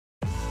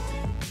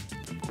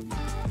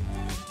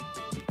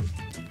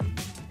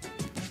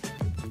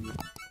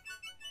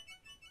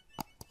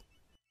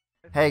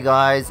Hey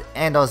guys,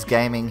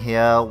 andos.gaming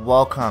here.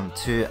 Welcome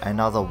to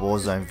another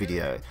Warzone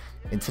video.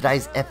 In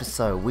today's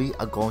episode, we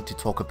are going to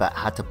talk about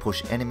how to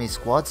push enemy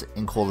squads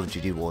in Call of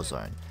Duty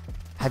Warzone.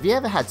 Have you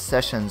ever had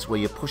sessions where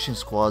you're pushing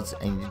squads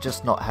and you're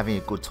just not having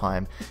a good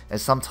time, and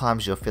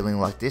sometimes you're feeling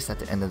like this at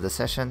the end of the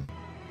session?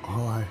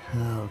 All I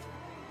have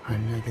are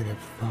negative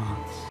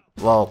thoughts.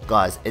 Well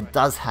guys, it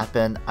does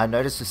happen. I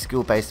noticed with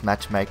skill-based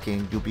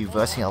matchmaking, you'll be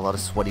versing a lot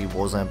of sweaty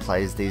Warzone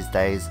players these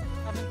days.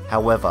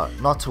 However,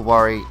 not to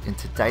worry, in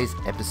today's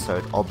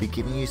episode I'll be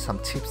giving you some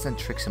tips and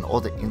tricks and all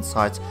the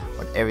insights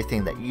on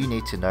everything that you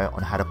need to know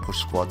on how to push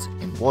squads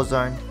in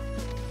Warzone.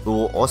 We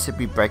will also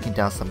be breaking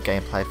down some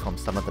gameplay from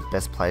some of the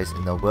best players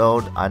in the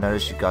world. I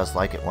notice you guys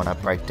like it when I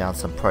break down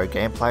some pro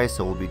gameplay,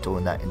 so we'll be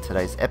doing that in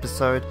today's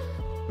episode.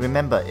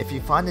 Remember, if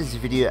you find this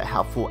video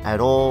helpful at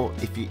all,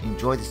 if you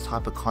enjoy this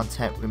type of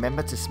content,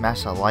 remember to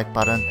smash that like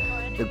button.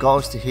 The goal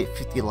is to hit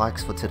 50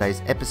 likes for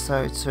today's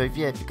episode, so if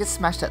you could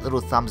smash that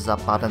little thumbs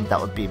up button, that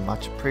would be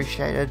much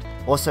appreciated.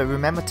 Also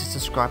remember to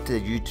subscribe to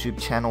the YouTube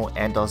channel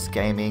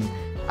andos.gaming.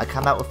 I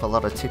come out with a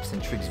lot of tips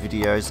and tricks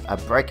videos. I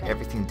break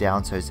everything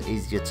down so it's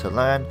easier to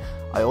learn.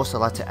 I also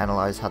like to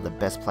analyze how the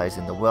best players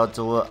in the world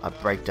do it. I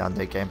break down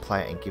their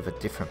gameplay and give a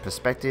different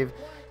perspective.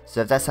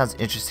 So if that sounds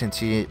interesting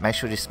to you, make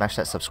sure to smash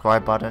that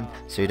subscribe button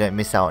so you don't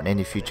miss out on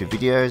any future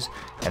videos.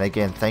 And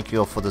again, thank you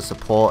all for the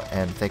support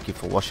and thank you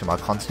for watching my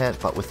content.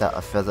 But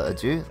without further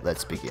ado,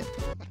 let's begin.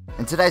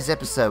 In today's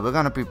episode, we're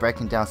going to be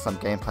breaking down some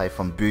gameplay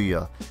from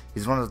GDbooya.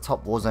 He's one of the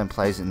top Warzone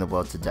players in the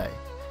world today.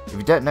 If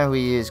you don't know who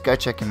he is, go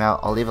check him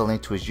out. I'll leave a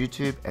link to his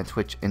YouTube and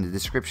Twitch in the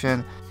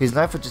description. He's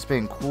known for just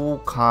being cool,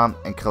 calm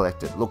and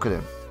collected. Look at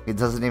him. He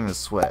doesn't even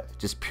sweat,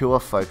 just pure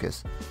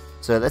focus.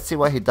 So let's see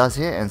what he does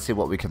here and see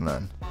what we can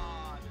learn.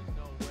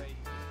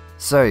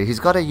 So he's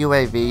got a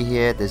UAV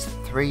here. There's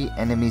 3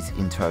 enemies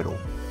in total.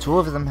 2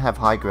 of them have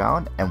high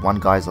ground and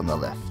 1 guy's on the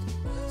left.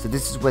 So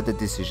this is where the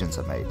decisions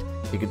are made.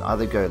 You can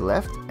either go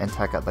left and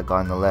take out the guy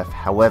on the left.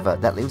 However,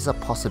 that leaves a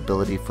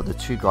possibility for the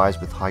 2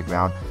 guys with high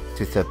ground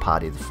to third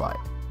party the fight.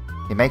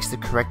 He makes the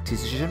correct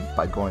decision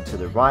by going to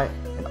the right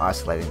and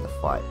isolating the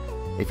fight.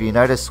 If you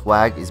notice,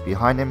 Swag is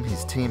behind him,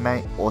 his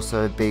teammate,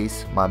 also a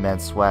beast, my man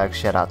Swag,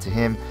 shout out to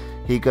him.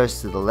 He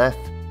goes to the left,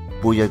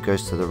 GDbooya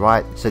goes to the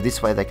right, so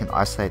this way they can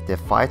isolate their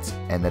fights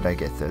and they don't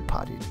get third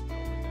partied.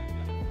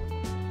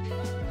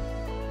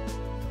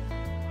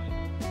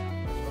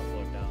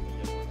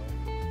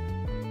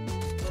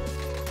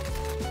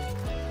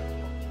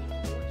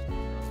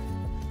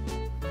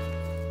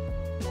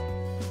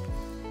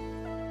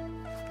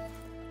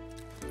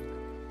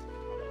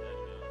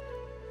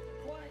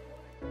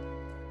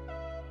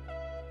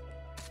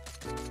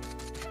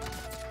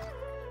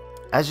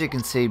 As you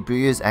can see,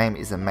 GDbooya's aim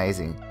is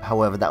amazing.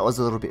 However, that was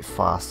a little bit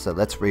fast, so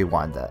let's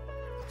rewind that.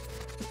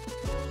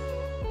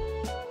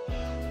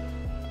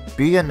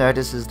 GDbooya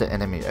notices the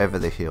enemy over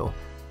the hill.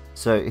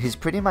 So he's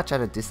pretty much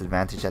at a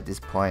disadvantage at this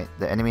point.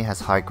 The enemy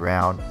has high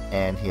ground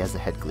and he has a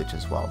head glitch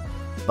as well.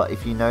 But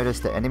if you notice,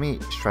 the enemy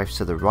strafes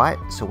to the right,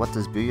 so what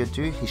does GDbooya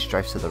do? He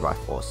strafes to the right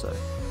also.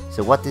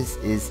 So what this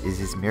is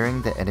he's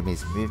mirroring the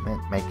enemy's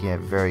movement, making it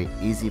very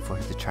easy for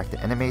him to track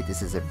the enemy.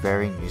 This is a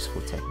very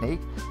useful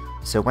technique.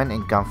 So when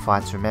in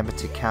gunfights, remember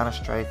to counter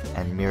strafe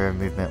and mirror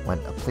movement when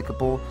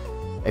applicable.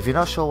 If you're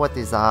not sure what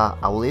these are,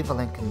 I will leave a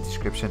link in the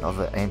description of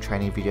the aim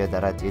training video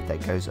that I did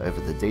that goes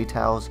over the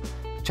details.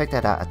 Check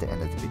that out at the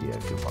end of the video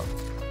if you want.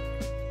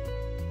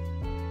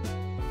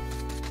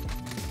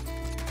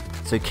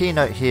 So key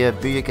note here,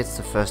 GDbooya gets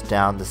the first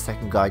down, the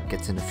second guy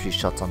gets in a few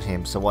shots on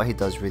him. So what he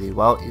does really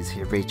well is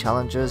he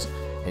re-challenges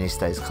and he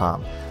stays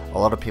calm. A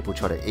lot of people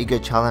try to ego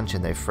challenge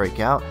and they freak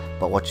out,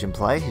 but watch him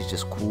play, he's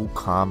just cool,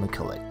 calm and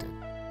collected.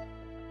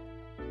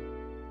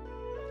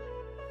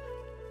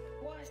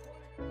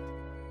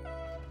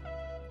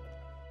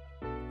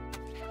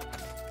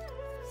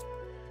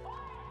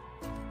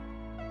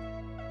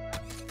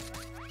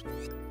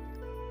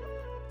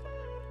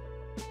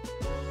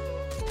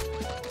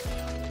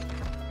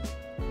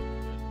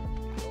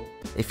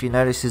 If you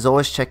notice, he's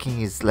always checking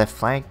his left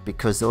flank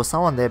because there was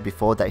someone there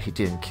before that he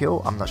didn't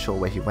kill. I'm not sure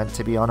where he went,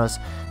 to be honest.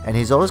 And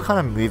he's always kind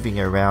of moving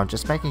around,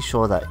 just making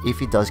sure that if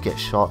he does get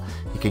shot,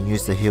 he can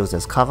use the hills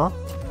as cover.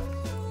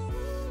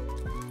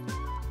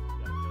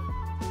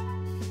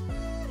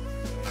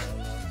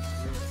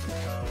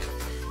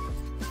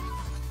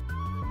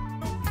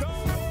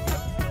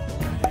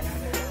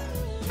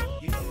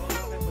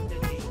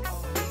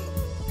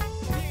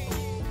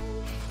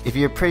 If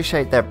you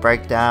appreciate that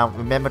breakdown,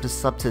 remember to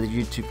sub to the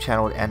YouTube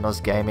channel at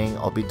andos.gaming.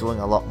 I'll be doing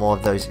a lot more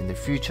of those in the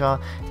future.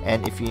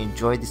 And if you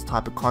enjoy this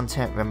type of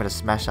content, remember to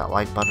smash that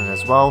like button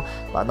as well.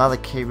 But another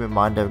key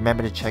reminder,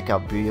 remember to check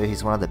out GDbooya.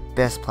 He's one of the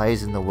best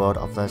players in the world.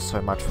 I've learned so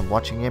much from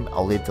watching him.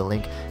 I'll leave the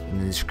link in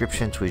the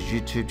description to his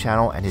YouTube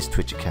channel and his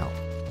Twitch account.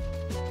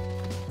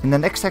 In the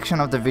next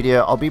section of the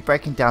video, I'll be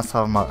breaking down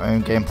some of my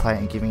own gameplay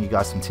and giving you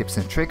guys some tips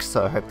and tricks,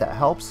 so I hope that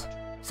helps.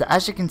 So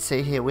as you can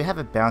see here, we have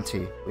a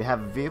bounty, we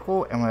have a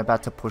vehicle, and we're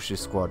about to push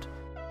this squad.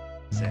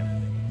 Can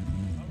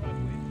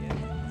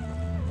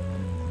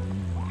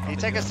you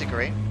take us to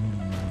green?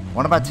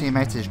 One of my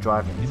teammates is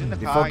driving.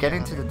 Before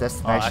getting to the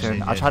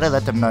destination, I try to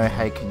let them know,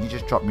 hey, can you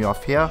just drop me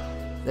off here?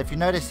 If you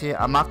notice here,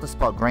 I marked the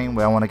spot green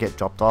where I want to get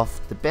dropped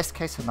off. The best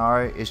case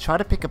scenario is try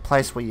to pick a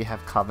place where you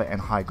have cover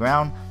and high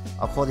ground.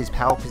 I'll call these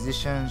power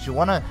positions. You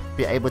want to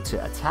be able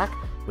to attack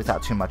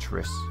without too much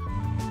risk.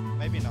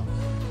 Maybe not.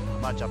 I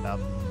might jump out.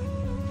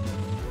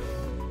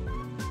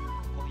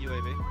 Call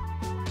UAV.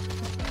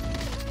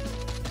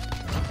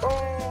 Come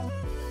on.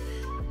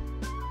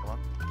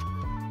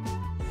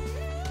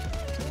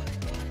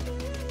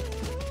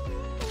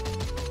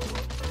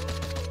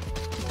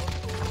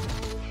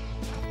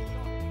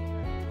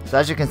 So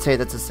as you can see,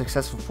 that's a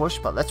successful push,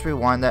 but let's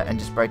rewind that and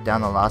just break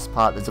down the last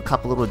part. There's a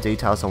couple little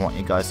details I want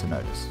you guys to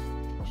notice.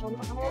 I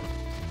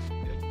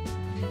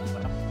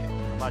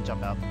might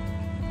jump out.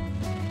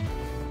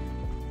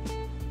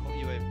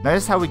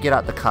 Notice how we get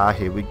out the car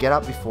here. We get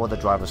up before the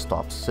driver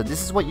stops. So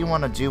this is what you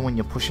want to do when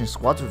you're pushing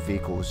squads with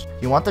vehicles.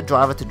 You want the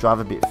driver to drive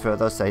a bit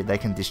further so they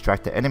can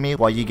distract the enemy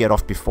while you get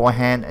off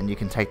beforehand and you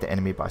can take the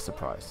enemy by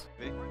surprise.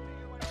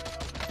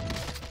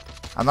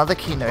 Another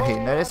key note here,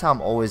 notice how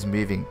I'm always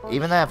moving.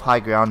 Even though I have high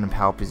ground and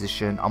power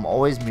position, I'm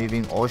always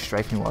moving, always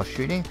strafing while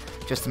shooting,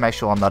 just to make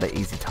sure I'm not an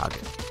easy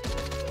target.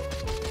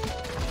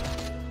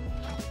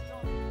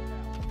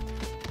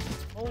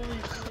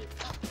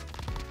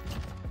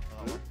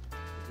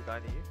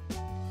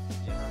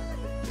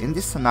 In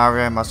this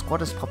scenario, my squad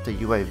has popped a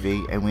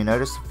UAV and we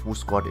notice a full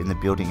squad in the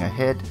building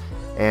ahead,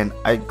 and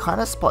I kind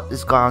of spot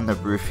this guy on the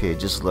roof here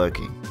just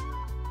lurking.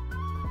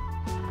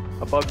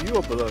 Above you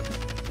or below?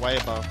 Way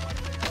above.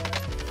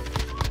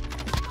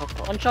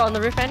 One shot on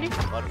the roof, Andy.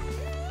 What?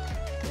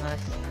 Nice.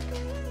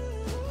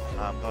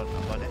 I'm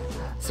on it.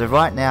 So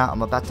right now,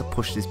 I'm about to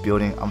push this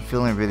building. I'm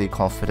feeling really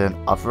confident.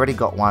 I've already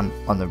got one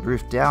on the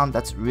roof down.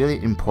 That's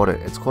really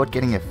important. It's called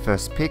getting a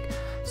first pick.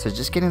 So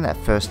just getting that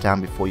first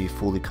down before you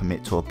fully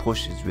commit to a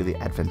push is really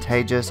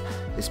advantageous,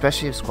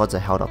 especially if squads are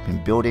held up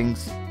in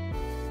buildings.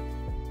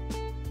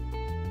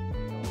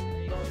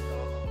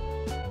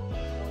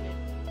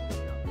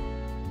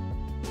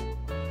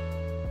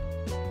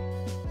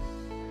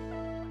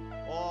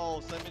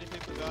 Oh, so many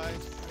people,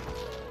 guys.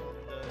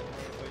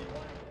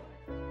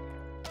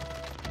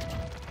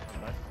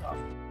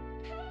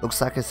 Looks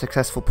like a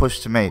successful push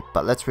to me,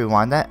 but let's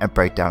rewind that and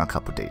break down a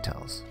couple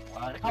details.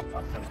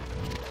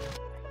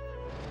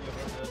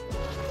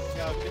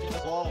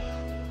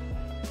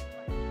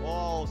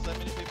 Oh, so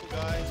many people,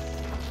 guys.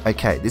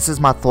 Okay, this is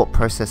my thought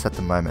process at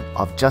the moment.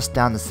 I've just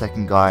downed the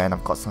second guy and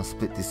I've got some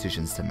split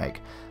decisions to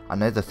make. I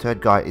know the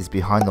third guy is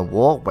behind the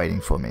wall waiting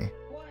for me.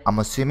 I'm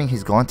assuming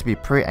he's going to be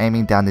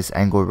pre-aiming down this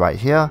angle right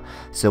here,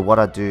 so what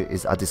I do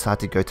is I decide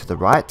to go to the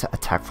right to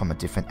attack from a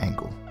different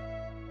angle.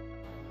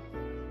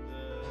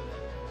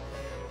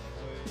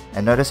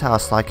 And notice how I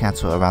slide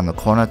cancel around the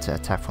corner to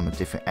attack from a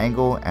different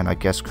angle, and I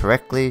guessed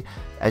correctly.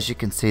 As you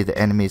can see, the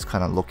enemy is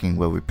kind of looking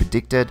where we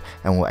predicted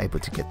and we're able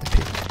to get the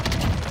pick.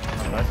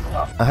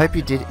 I hope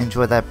you did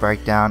enjoy that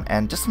breakdown,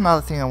 and just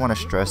another thing I want to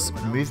stress,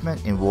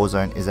 movement in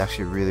Warzone is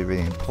actually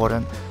really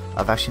important.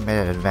 I've actually made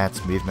an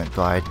advanced movement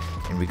guide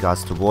in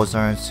regards to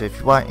Warzone, so if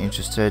you are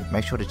interested,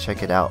 make sure to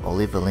check it out. I'll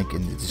leave a link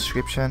in the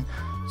description.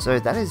 So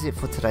that is it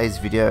for today's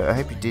video. I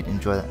hope you did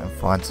enjoy that and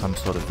find some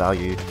sort of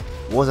value.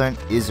 Warzone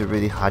is a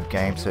really hard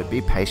game, so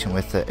be patient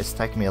with it. It's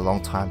taken me a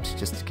long time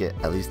to get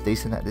at least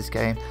decent at this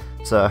game.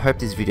 So I hope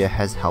this video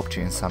has helped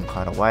you in some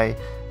kind of way.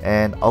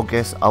 And I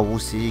guess I will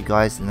see you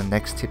guys in the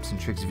next tips and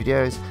tricks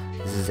videos.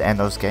 This is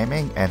Andos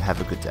Gaming, and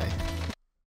have a good day.